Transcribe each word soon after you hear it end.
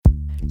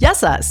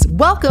Yes, us.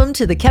 Welcome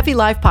to the Kefi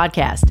Life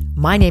Podcast.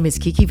 My name is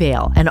Kiki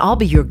Vale, and I'll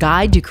be your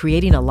guide to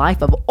creating a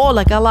life of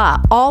Ola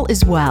Kala, all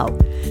is well.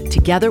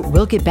 Together,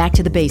 we'll get back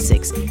to the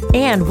basics,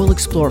 and we'll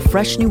explore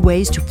fresh new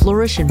ways to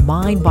flourish in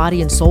mind,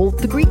 body, and soul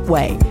the Greek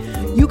way.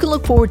 You can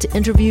look forward to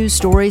interviews,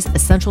 stories,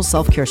 essential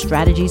self-care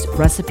strategies,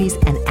 recipes,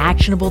 and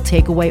actionable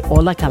takeaway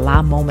Ola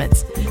Kala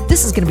moments.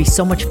 This is going to be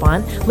so much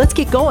fun. Let's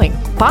get going.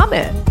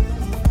 Πάμε!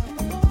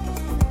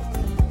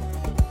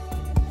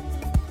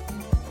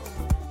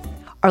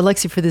 Our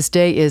lexi for this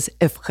day is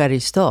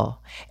Efcharisto,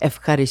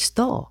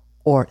 Efcharisto,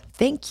 or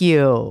thank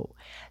you.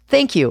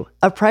 Thank you,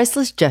 a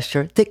priceless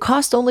gesture that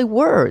costs only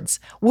words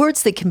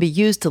that can be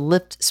used to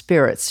lift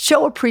spirits,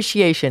 show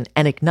appreciation,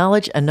 and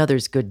acknowledge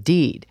another's good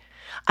deed.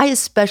 I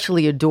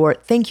especially adore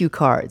thank you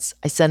cards.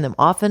 I send them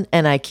often,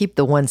 and I keep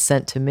the ones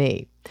sent to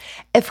me.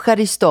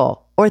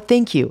 Efcharisto, or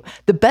thank you.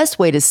 The best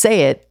way to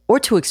say it or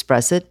to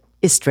express it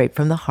is straight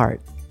from the heart.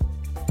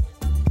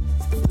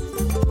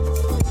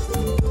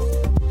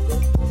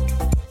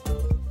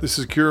 This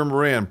is Kira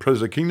Moran,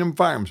 president of Kingdom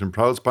Farms and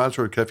proud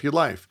sponsor of Kefi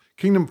Life.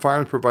 Kingdom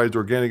Farms provides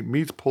organic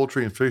meats,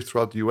 poultry, and fish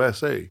throughout the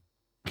USA.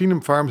 Kingdom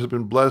Farms has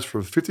been blessed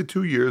for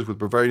 52 years with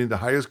providing the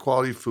highest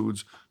quality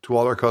foods to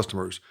all our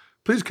customers.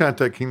 Please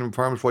contact Kingdom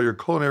Farms for your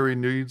culinary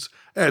needs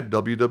at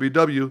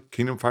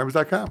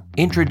www.kingdomfarms.com.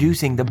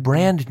 Introducing the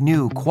brand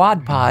new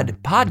QuadPod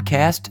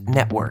Podcast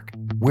Network.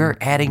 We're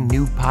adding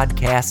new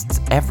podcasts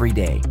every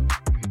day.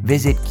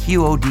 Visit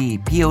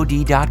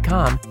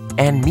QODPOD.com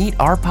and meet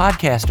our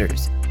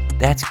podcasters.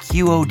 That's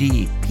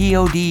QODPOD.com.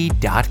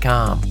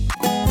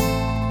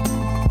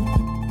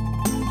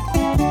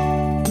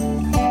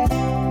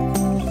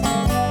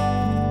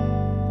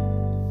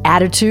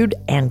 Attitude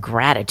and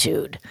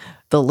gratitude.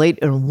 The late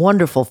and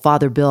wonderful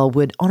Father Bill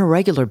would on a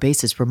regular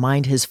basis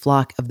remind his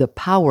flock of the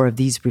power of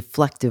these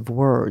reflective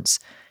words.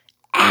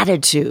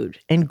 Attitude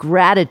and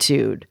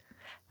gratitude.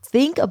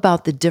 Think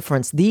about the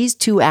difference these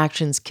two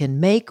actions can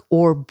make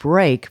or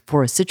break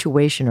for a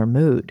situation or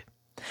mood.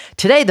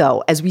 Today,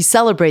 though, as we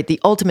celebrate the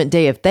ultimate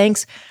day of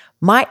thanks,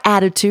 my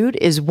attitude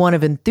is one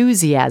of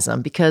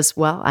enthusiasm because,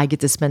 well, I get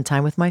to spend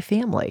time with my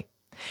family.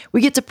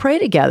 We get to pray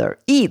together,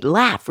 eat,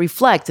 laugh,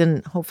 reflect,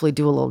 and hopefully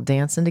do a little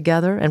dancing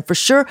together. And for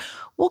sure,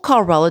 we'll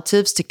call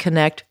relatives to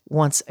connect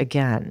once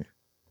again.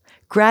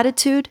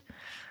 Gratitude,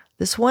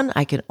 this one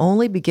I can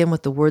only begin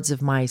with the words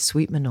of my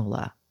sweet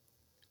Manola.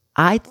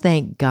 I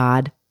thank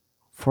God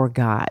for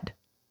God.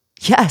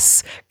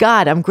 Yes,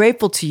 God, I'm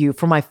grateful to you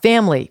for my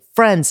family,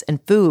 friends, and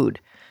food.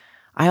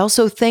 I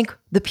also thank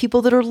the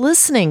people that are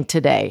listening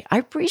today. I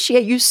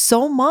appreciate you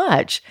so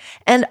much.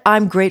 And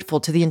I'm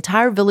grateful to the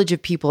entire village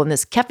of people in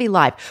this Kefi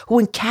Life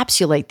who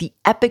encapsulate the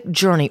epic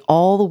journey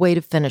all the way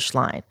to finish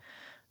line.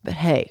 But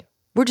hey,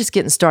 we're just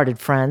getting started,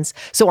 friends.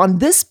 So on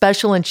this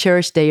special and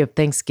cherished day of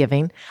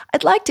Thanksgiving,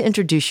 I'd like to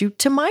introduce you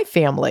to my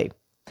family.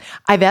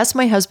 I've asked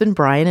my husband,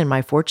 Brian, and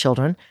my 4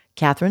 children,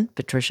 Catherine,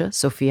 Patricia,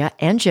 Sophia,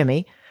 and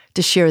Jimmy,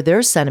 to share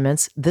their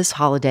sentiments this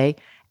holiday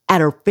at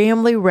our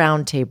family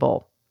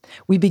roundtable.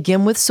 We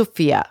begin with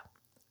Sophia.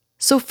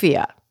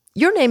 Sophia,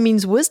 your name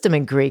means wisdom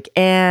in Greek,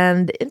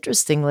 and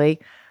interestingly,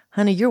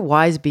 honey, you're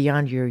wise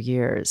beyond your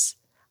years.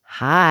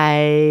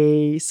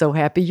 Hi, so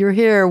happy you're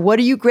here. What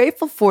are you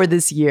grateful for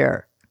this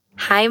year?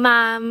 Hi,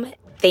 Mom.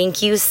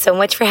 Thank you so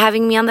much for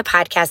having me on the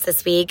podcast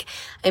this week.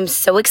 I'm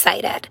so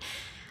excited.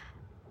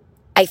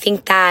 I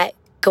think that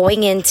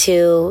going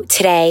into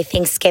today,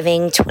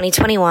 Thanksgiving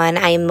 2021,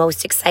 I am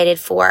most excited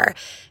for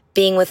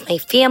being with my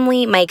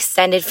family, my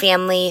extended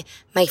family,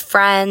 my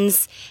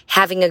friends,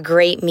 having a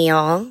great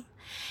meal.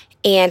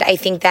 And I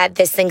think that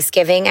this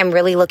Thanksgiving, I'm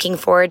really looking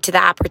forward to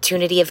the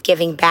opportunity of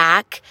giving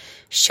back,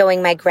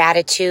 showing my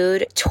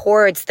gratitude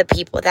towards the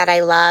people that I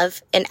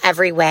love in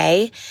every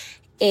way,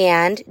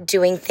 and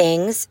doing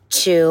things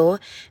to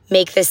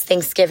make this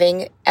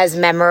Thanksgiving as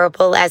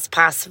memorable as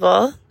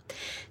possible.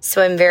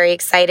 So I'm very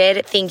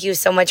excited. Thank you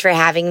so much for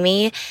having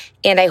me.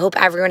 And I hope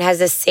everyone has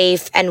a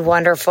safe and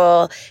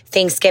wonderful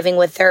Thanksgiving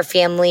with their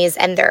families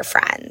and their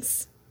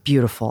friends.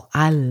 Beautiful.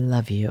 I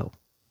love you.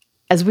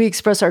 As we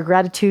express our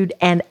gratitude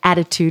and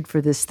attitude for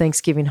this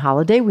Thanksgiving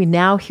holiday, we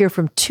now hear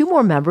from 2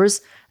 more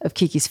members of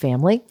Kiki's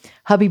family.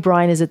 Hubby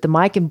Brian is at the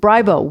mic, and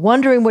Bribo,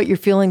 wondering what you're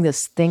feeling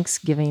this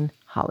Thanksgiving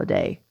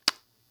holiday.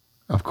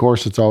 Of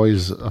course, it's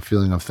always a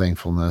feeling of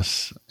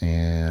thankfulness,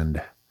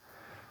 and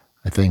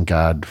I thank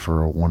God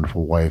for a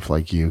wonderful wife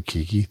like you,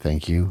 Kiki.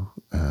 Thank you.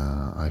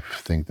 I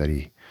think that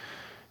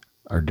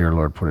our dear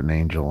Lord, put an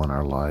angel in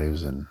our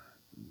lives and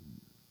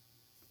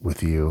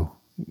with you.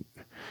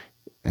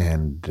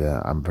 And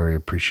I'm very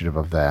appreciative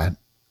of that.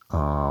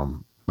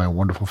 My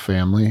wonderful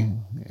family.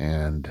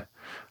 And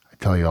I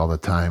tell you all the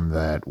time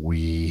that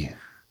we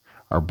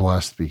are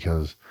blessed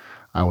because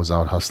I was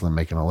out hustling,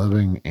 making a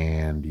living,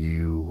 and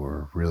you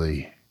were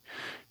really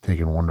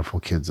taking wonderful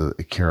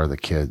care of the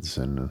kids,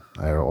 and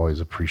I always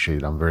appreciate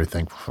it. I'm very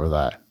thankful for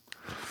that.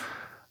 I'm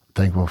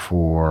thankful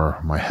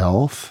for my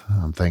health.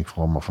 I'm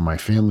thankful for my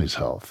family's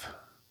health.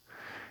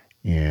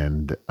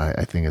 And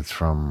I think it's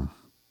from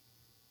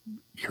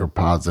your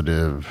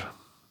positive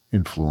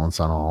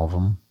influence on all of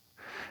them.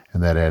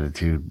 And that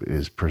attitude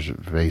is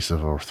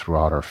pervasive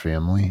throughout our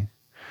family.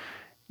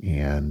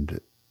 And,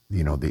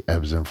 the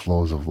ebbs and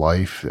flows of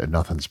life,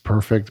 nothing's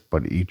perfect,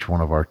 but each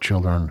one of our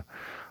children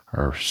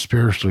are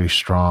spiritually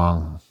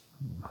strong,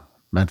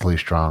 mentally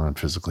strong, and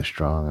physically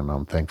strong. And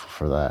I'm thankful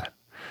for that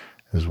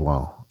as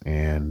well.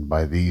 And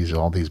by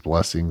all these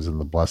blessings and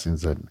the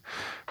blessings that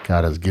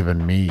God has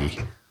given me,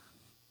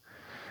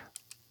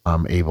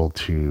 I'm able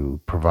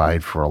to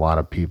provide for a lot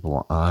of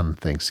people on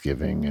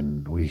Thanksgiving.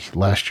 And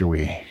last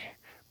year,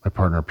 my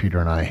partner Peter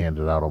and I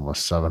handed out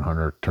almost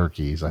 700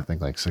 turkeys, I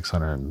think like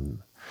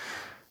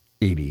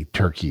 680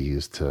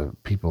 turkeys to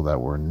people that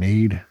were in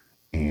need.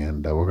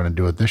 And we're going to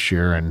do it this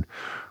year. And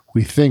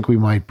we think we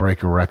might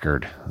break a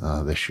record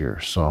this year.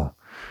 So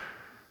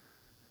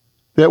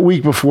that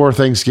week before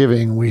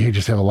Thanksgiving, we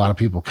just have a lot of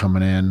people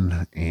coming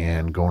in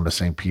and going to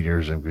St.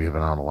 Peter's and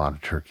giving out a lot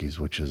of turkeys,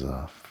 which is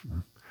a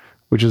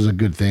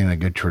good thing, a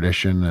good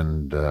tradition,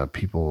 and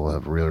people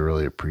have really,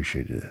 really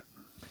appreciated it.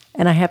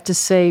 And I have to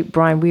say,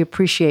 Brian, we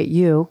appreciate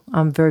you.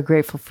 I'm very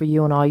grateful for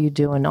you and all you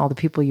do and all the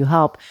people you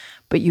help.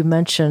 But you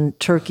mentioned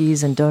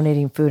turkeys and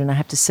donating food, and I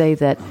have to say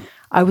that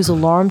I was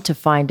alarmed to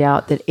find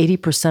out that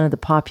 80% of the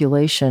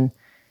population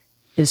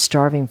is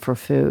starving for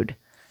food.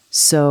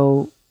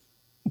 So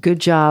good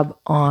job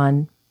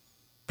on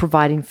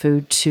providing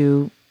food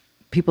to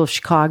people of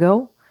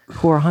Chicago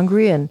who are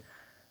hungry, and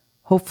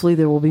hopefully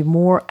there will be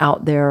more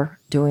out there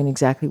doing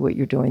exactly what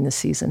you're doing this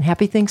season.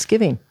 Happy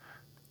Thanksgiving.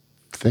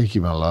 Thank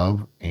you, my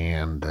love.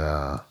 And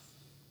I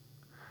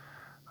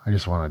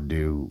just want to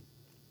do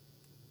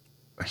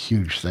a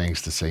huge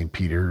thanks to St.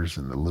 Peter's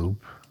and the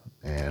Loop.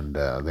 And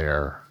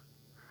they're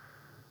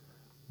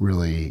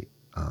really,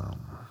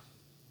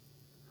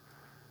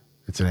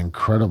 it's an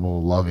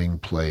incredible, loving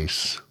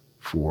place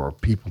for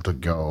people to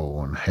go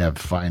and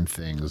find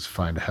things,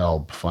 find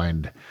help,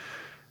 find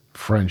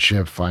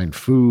friendship, find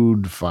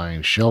food,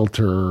 find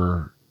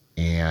shelter,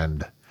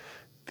 and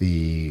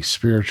the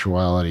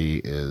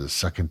spirituality is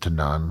second to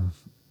none,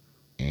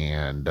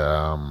 and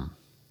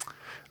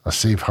a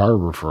safe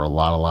harbor for a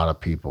lot of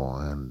people.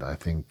 And I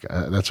think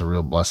that's a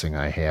real blessing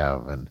I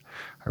have, and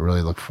I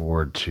really look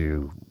forward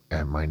to,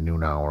 at my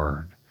noon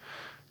hour,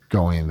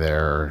 going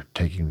there,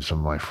 taking some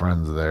of my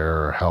friends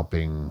there,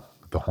 helping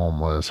the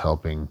homeless,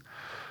 helping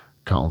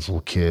counsel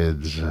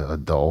kids,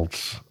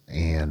 adults,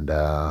 and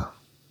I'm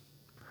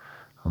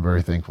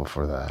very thankful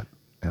for that.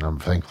 And I'm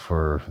thankful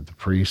for the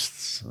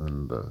priests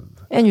and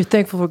you're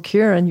thankful for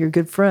Kieran, your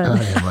good friend.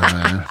 my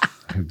man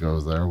who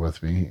goes there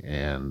with me,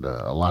 and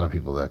a lot of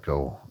people that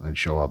go and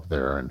show up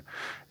there. And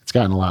it's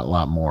gotten a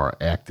lot more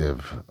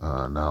active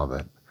now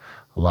that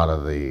a lot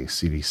of the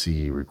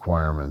CDC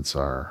requirements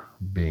are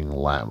being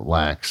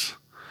lax.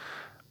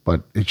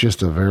 But it's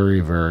just a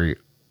very, very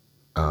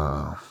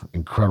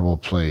incredible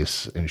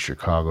place in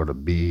Chicago to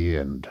be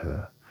and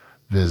to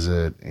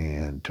visit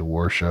and to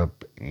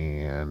worship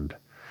and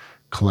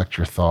collect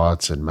your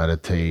thoughts and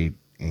meditate,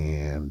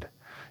 and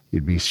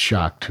you'd be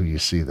shocked who you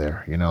see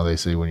there. They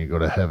say when you go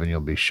to heaven,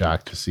 you'll be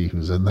shocked to see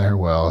who's in there.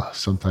 Well,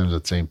 sometimes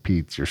at St.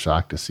 Pete's, you're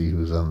shocked to see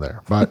who's in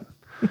there. But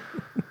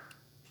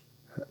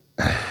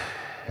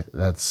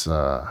that's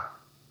about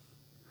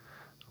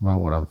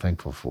what I'm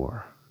thankful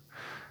for.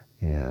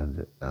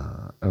 And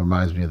it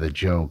reminds me of the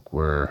joke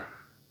where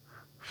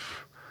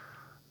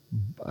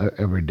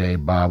every day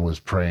Bob was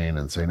praying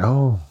and saying,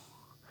 "Oh,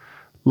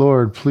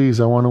 Lord, please,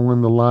 I want to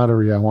win the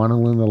lottery. I want to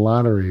win the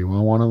lottery. I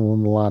want to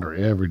win the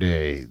lottery every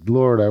day.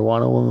 Lord, I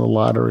want to win the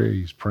lottery."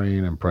 He's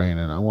praying and praying,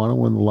 and I want to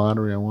win the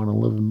lottery. I want to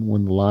live and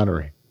win the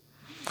lottery.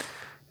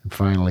 And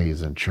finally,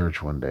 he's in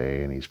church one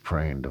day, and he's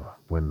praying to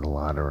win the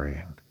lottery.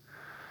 And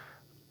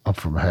up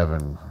from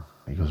heaven,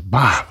 he goes,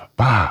 Bob.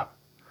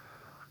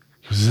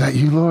 He goes, "Is that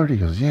you, Lord?" He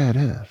goes, "Yeah, it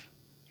is."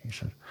 He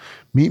said,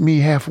 "Meet me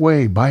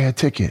halfway, buy a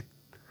ticket."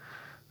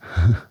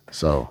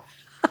 So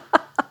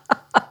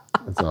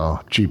that's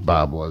how cheap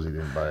Bob was. He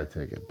didn't buy a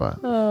ticket, but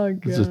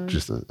it's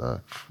just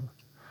a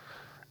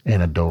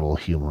anecdotal,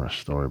 humorous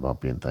story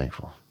about being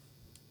thankful.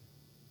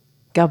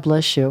 God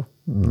bless you.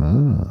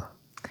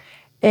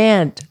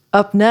 And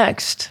up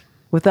next,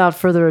 without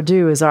further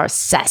ado, is our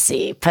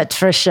sassy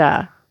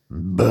Patricia.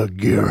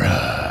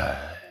 Bagheera.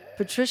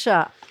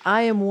 Patricia,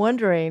 I am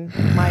wondering,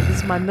 this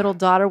is my middle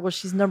daughter. Well,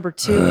 she's number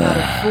 2 out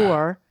of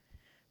 4.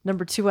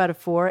 Number 2 out of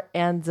 4.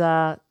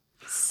 And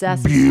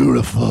sassy.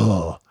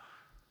 Beautiful.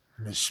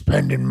 And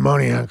spending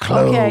money on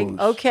clothes.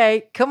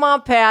 Okay. Come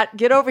on, Pat.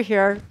 Get over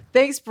here.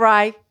 Thanks,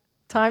 Bri.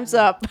 Time's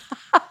up.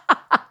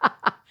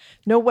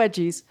 No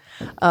wedgies.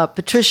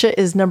 Patricia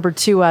is number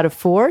 2 out of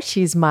 4.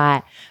 She's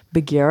my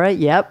Bagheera.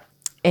 Yep.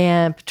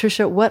 And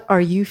Patricia, what are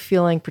you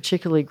feeling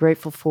particularly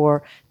grateful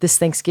for this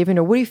Thanksgiving,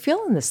 or what are you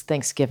feeling this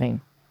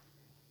Thanksgiving?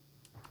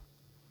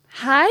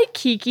 Hi,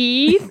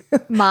 Kiki.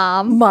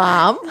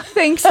 Mom.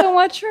 Thanks so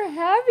much for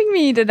having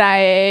me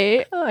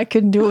today. Oh, I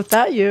couldn't do it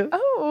without you.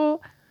 Oh,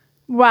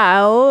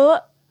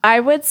 well, I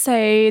would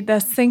say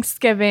this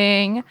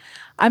Thanksgiving,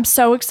 I'm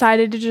so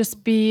excited to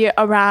just be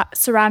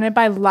surrounded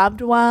by loved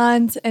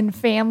ones and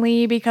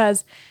family,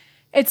 because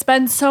It's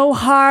been so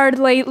hard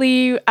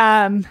lately.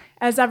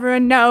 As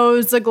everyone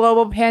knows, the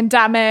global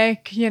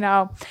pandemic,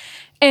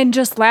 and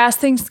just last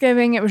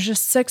Thanksgiving, it was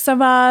just 6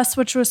 of us,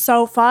 which was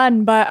so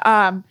fun.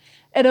 But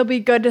it'll be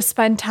good to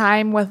spend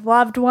time with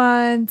loved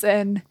ones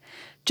and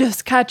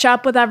just catch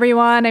up with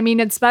everyone. I mean,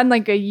 it's been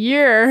like a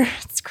year.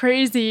 It's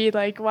crazy.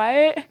 Like,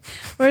 what?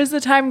 Where's the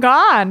time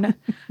gone?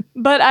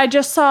 But I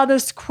just saw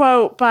this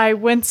quote by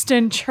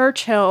Winston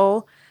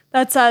Churchill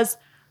that says,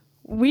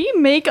 "We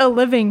make a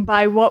living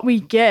by what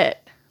we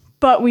get,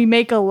 but we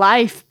make a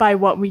life by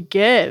what we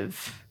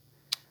give."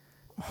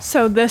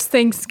 So this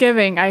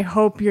Thanksgiving, I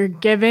hope you're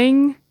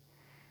giving,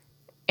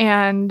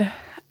 and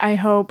I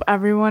hope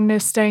everyone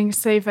is staying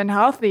safe and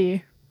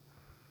healthy.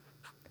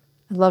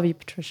 I love you,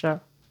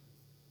 Patricia.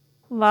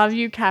 Love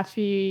you,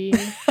 Kathy.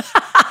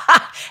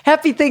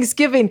 Happy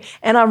Thanksgiving.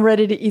 And I'm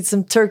ready to eat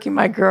some turkey,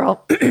 my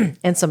girl,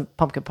 and some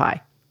pumpkin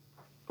pie.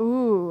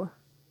 Ooh.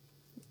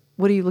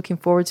 What are you looking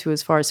forward to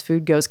as far as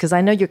food goes? Because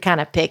I know you're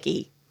kind of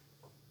picky.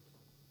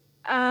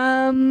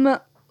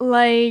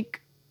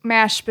 Like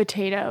mashed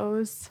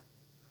potatoes.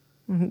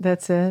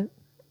 That's it?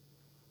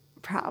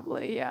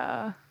 Probably,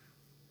 yeah.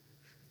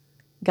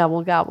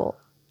 Gobble, gobble.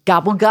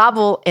 Gobble,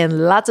 gobble,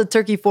 and lots of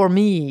turkey for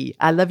me.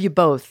 I love you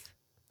both.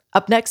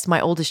 Up next, my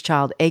oldest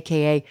child,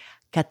 a.k.a.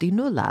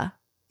 Katinula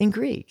in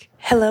Greek.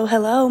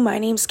 Hello. My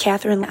name's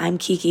Catherine. I'm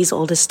Kiki's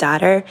oldest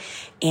daughter,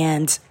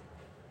 and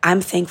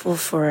I'm thankful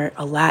for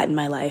a lot in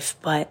my life,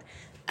 but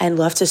I'd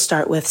love to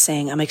start with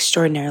saying I'm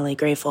extraordinarily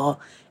grateful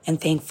and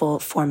thankful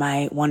for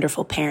my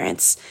wonderful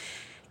parents.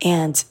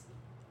 And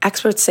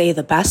experts say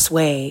the best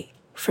way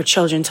for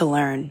children to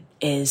learn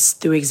is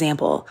through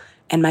example,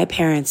 and my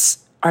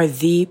parents are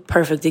the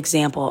perfect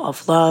example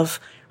of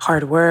love,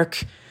 hard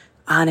work,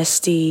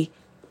 honesty,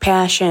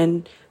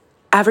 passion,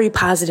 every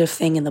positive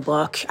thing in the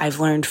book I've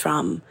learned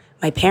from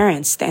my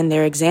parents and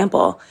their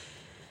example.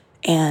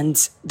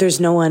 And there's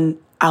no one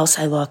else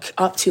I look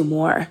up to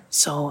more.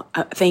 So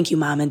thank you,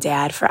 Mom and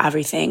Dad, for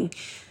everything.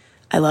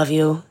 I love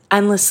you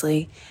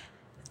endlessly.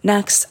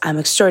 Next, I'm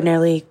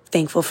extraordinarily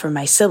thankful for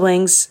my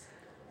siblings.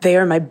 They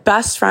are my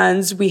best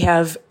friends. We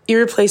have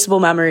irreplaceable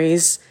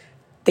memories.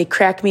 They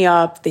crack me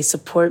up. They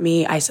support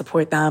me. I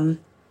support them.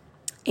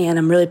 And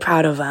I'm really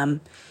proud of them.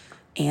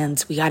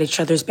 And we got each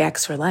other's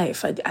backs for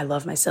life. I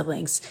love my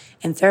siblings.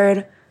 And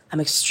third, I'm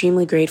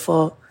extremely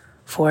grateful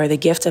for the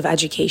gift of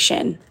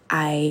education.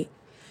 I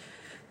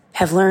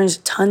have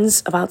learned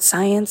tons about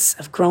science.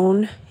 I've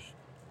grown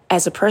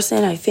as a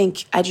person. I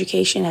think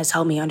education has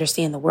helped me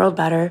understand the world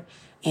better.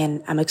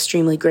 And I'm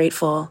extremely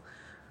grateful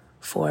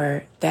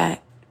for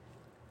that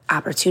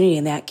opportunity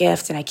and that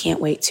gift. And I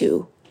can't wait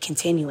to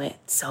continue it.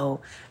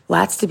 So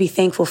lots to be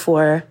thankful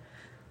for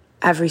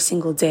every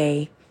single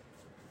day.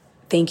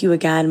 Thank you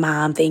again,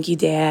 Mom. Thank you,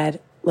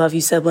 Dad. Love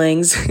you,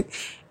 siblings.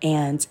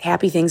 And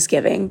happy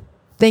Thanksgiving.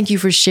 Thank you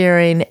for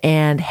sharing,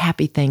 and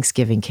happy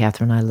Thanksgiving,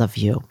 Catherine. I love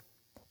you.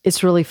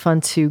 It's really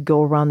fun to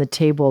go around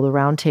the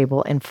round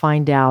table, and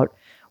find out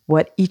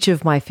what each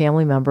of my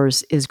family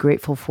members is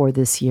grateful for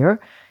this year.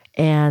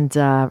 And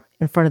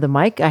in front of the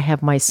mic, I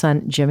have my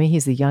son, Jimmy.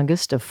 He's the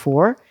youngest of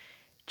 4.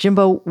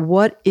 Jimbo,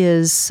 what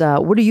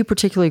are you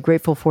particularly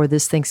grateful for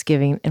this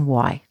Thanksgiving, and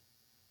why?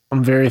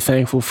 I'm very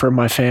thankful for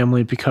my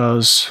family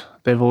because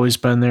they've always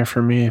been there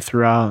for me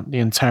throughout the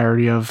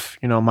entirety of,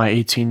 my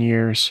 18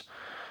 years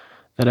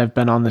that I've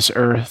been on this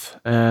earth.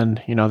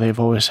 And, they've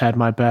always had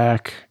my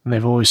back, and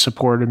they've always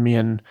supported me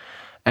in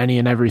any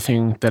and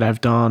everything that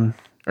I've done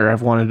or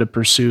I've wanted to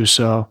pursue.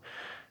 So,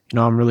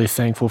 I'm really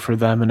thankful for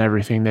them and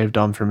everything they've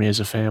done for me as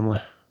a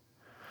family.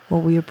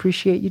 Well, we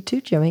appreciate you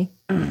too, Jimmy.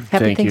 Happy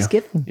Thank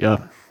Thanksgiving. You.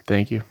 Yep.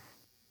 Thank you.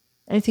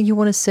 Anything you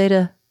want to say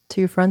to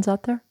your friends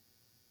out there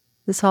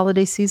this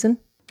holiday season?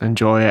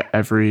 Enjoy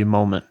every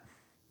moment.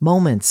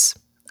 Moments.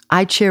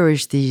 I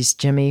cherish these,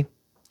 Jimmy.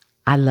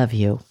 I love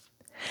you.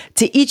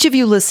 To each of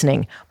you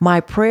listening, my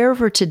prayer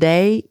for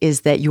today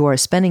is that you are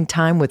spending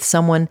time with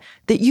someone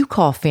that you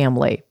call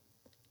family.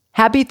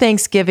 Happy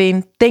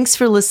Thanksgiving. Thanks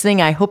for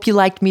listening. I hope you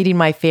liked meeting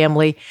my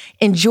family.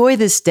 Enjoy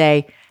this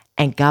day,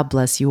 and God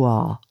bless you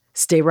all.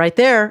 Stay right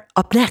there.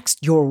 Up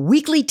next, your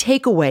weekly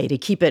takeaway to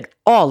keep it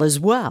all as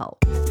well.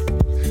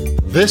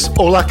 This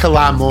Ola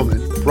Kala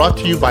moment brought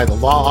to you by the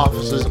law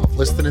offices of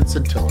Liston and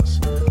Centillus.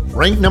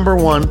 Ranked number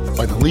 1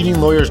 by the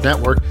leading lawyers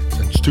network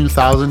since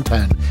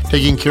 2010,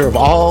 taking care of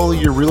all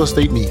your real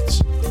estate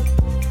needs.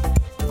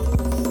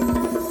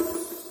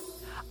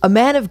 A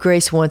man of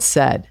grace once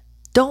said,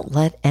 "Don't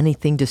let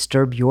anything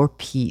disturb your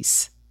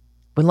peace."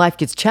 When life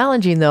gets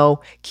challenging,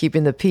 though,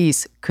 keeping the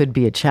peace could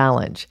be a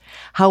challenge.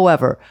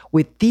 However,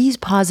 with these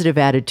positive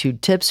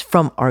attitude tips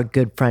from our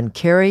good friend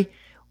Carrie,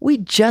 we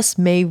just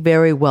may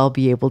very well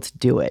be able to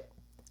do it.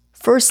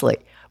 Firstly,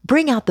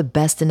 bring out the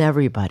best in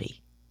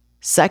everybody.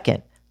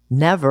 Second,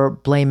 never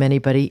blame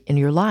anybody in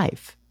your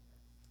life.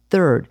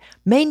 Third,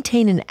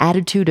 maintain an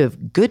attitude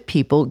of good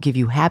people give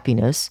you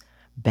happiness,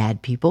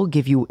 bad people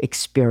give you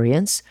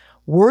experience,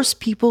 worse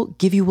people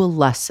give you a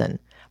lesson,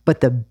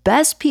 but the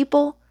best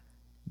people,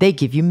 they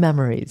give you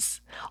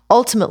memories.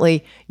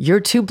 Ultimately, you're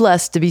too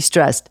blessed to be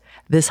stressed.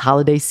 this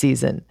holiday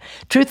season.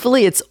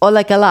 Truthfully, it's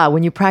ola kala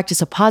when you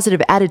practice a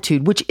positive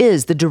attitude, which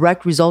is the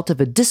direct result of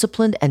a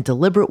disciplined and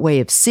deliberate way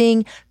of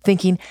seeing,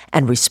 thinking,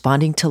 and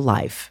responding to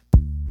life.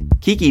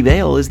 Kiki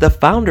Vale is the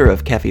founder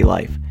of Kefi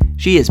Life.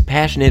 She is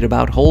passionate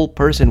about whole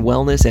person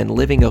wellness and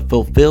living a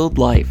fulfilled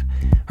life.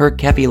 Her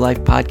Kefi Life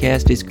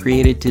podcast is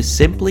created to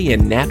simply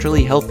and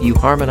naturally help you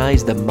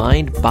harmonize the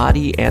mind,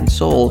 body, and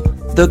soul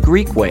the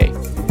Greek way.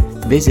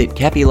 Visit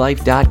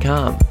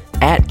KefiLife.com,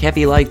 at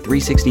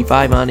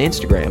KefiLife365 on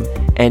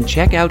Instagram, and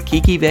check out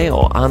Kiki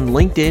Vale on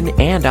LinkedIn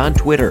and on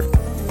Twitter.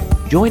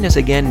 Join us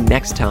again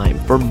next time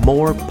for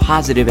more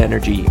positive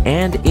energy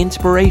and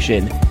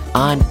inspiration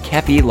on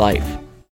Kefi Life.